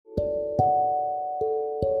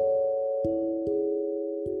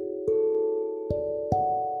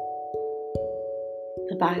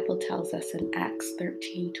Bible tells us in Acts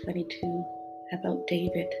 13:22 about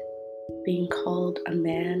David being called a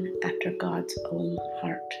man after God's own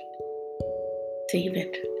heart.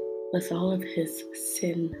 David, with all of his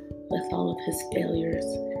sin, with all of his failures,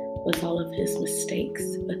 with all of his mistakes,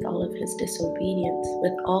 with all of his disobedience,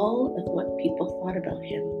 with all of what people thought about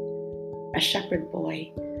him, a shepherd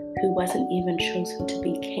boy who wasn't even chosen to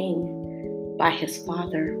be king by his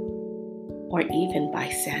father or even by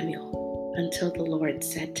Samuel until the Lord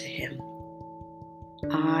said to him,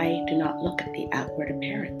 I do not look at the outward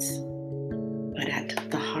appearance, but at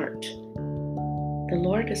the heart. The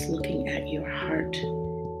Lord is looking at your heart.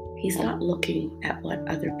 He's not looking at what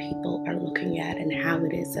other people are looking at and how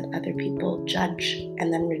it is that other people judge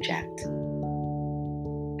and then reject.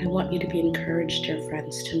 I want you to be encouraged, dear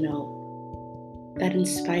friends, to know that in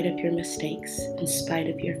spite of your mistakes, in spite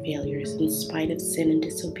of your failures, in spite of sin and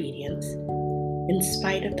disobedience, in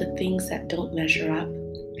spite of the things that don't measure up,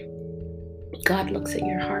 God looks at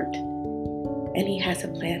your heart and He has a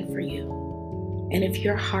plan for you. And if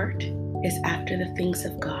your heart is after the things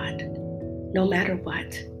of God, no matter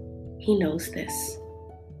what, He knows this.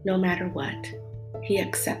 No matter what, He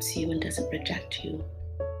accepts you and doesn't reject you.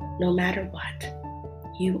 No matter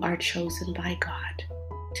what, you are chosen by God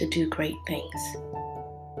to do great things.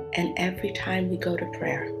 And every time we go to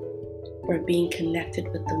prayer, we're being connected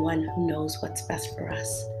with the one who knows what's best for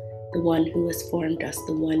us, the one who has formed us,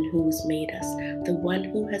 the one who has made us, the one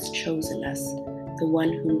who has chosen us, the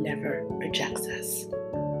one who never rejects us.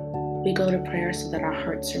 We go to prayer so that our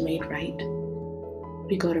hearts are made right.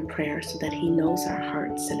 We go to prayer so that He knows our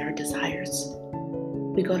hearts and our desires.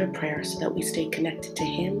 We go to prayer so that we stay connected to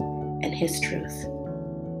Him and His truth.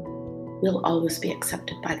 We'll always be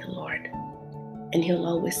accepted by the Lord. And He'll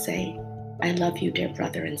always say, I love you, dear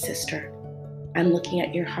brother and sister. I'm looking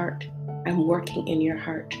at your heart. I'm working in your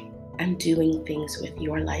heart. I'm doing things with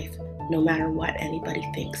your life, no matter what anybody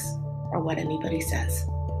thinks or what anybody says.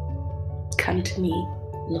 Come to me,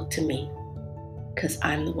 look to me, because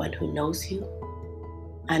I'm the one who knows you.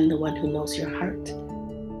 I'm the one who knows your heart.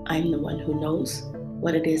 I'm the one who knows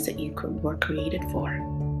what it is that you were created for.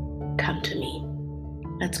 Come to me.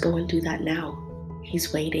 Let's go and do that now.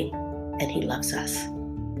 He's waiting and He loves us.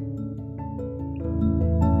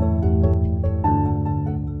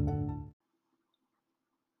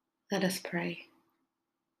 Let us pray.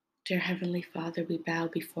 Dear Heavenly Father, we bow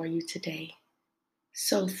before you today,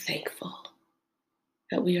 so thankful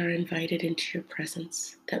that we are invited into your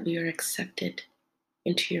presence, that we are accepted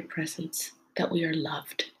into your presence, that we are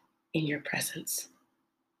loved in your presence.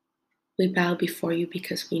 We bow before you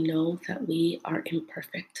because we know that we are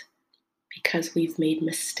imperfect, because we've made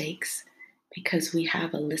mistakes, because we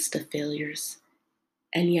have a list of failures,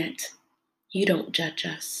 and yet you don't judge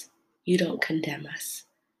us, you don't condemn us.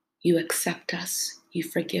 You accept us, you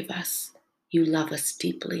forgive us, you love us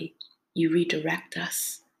deeply, you redirect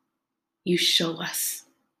us, you show us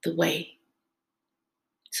the way.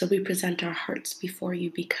 So we present our hearts before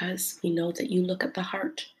you because we know that you look at the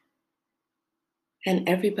heart. And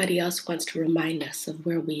everybody else wants to remind us of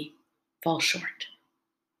where we fall short.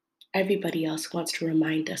 Everybody else wants to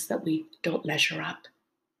remind us that we don't measure up.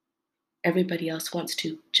 Everybody else wants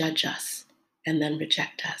to judge us and then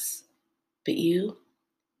reject us. But you,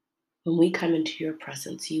 when we come into your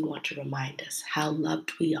presence, you want to remind us how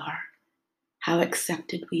loved we are, how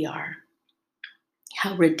accepted we are,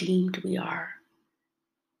 how redeemed we are,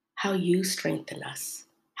 how you strengthen us,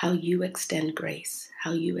 how you extend grace,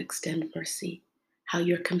 how you extend mercy, how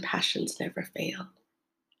your compassions never fail,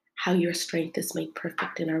 how your strength is made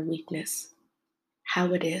perfect in our weakness,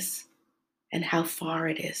 how it is and how far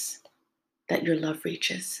it is that your love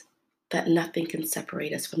reaches, that nothing can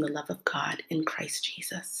separate us from the love of God in Christ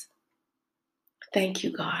Jesus. Thank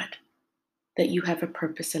you, God, that you have a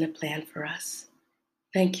purpose and a plan for us.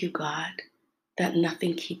 Thank you, God, that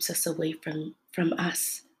nothing keeps us away from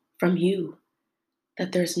us, from you,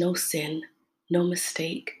 that there's no sin, no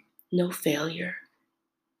mistake, no failure,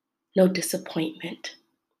 no disappointment,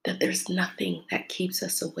 that there's nothing that keeps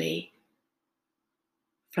us away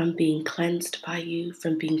from being cleansed by you,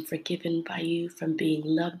 from being forgiven by you, from being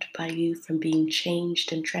loved by you, from being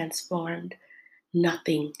changed and transformed.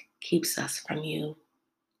 Nothing keeps us from you.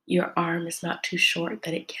 Your arm is not too short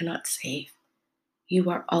that it cannot save. You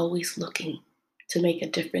are always looking to make a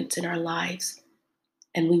difference in our lives,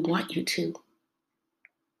 and we want you to.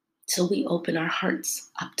 So we open our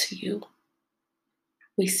hearts up to you.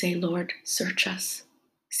 We say, Lord, search us.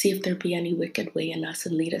 See if there be any wicked way in us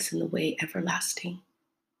and lead us in the way everlasting.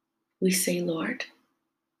 We say, Lord,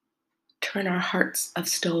 turn our hearts of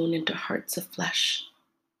stone into hearts of flesh.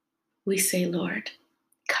 We say, Lord,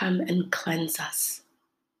 come and cleanse us.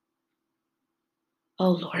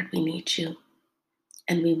 Oh Lord, we need you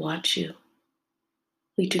and we want you.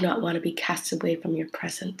 We do not want to be cast away from your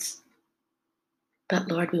presence, but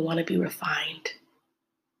Lord, we want to be refined.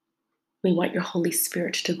 We want your Holy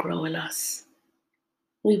Spirit to grow in us.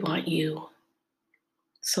 We want you.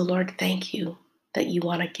 So Lord, thank you that you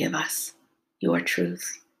want to give us your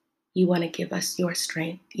truth. You want to give us your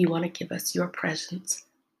strength. You want to give us your presence.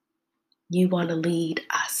 You want to lead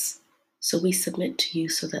us. So we submit to you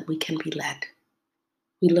so that we can be led.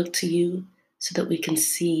 We look to you so that we can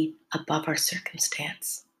see above our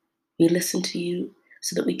circumstance. We listen to you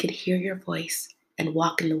so that we can hear your voice and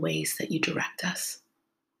walk in the ways that you direct us.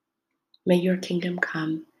 May your kingdom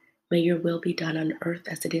come. May your will be done on earth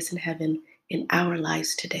as it is in heaven in our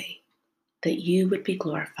lives today, that you would be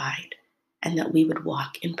glorified and that we would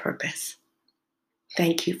walk in purpose.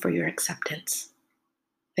 Thank you for your acceptance.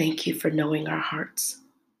 Thank you for knowing our hearts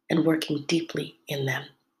and working deeply in them.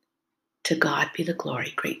 To God be the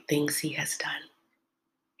glory, great things he has done.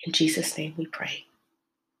 In Jesus' name we pray.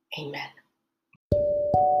 Amen.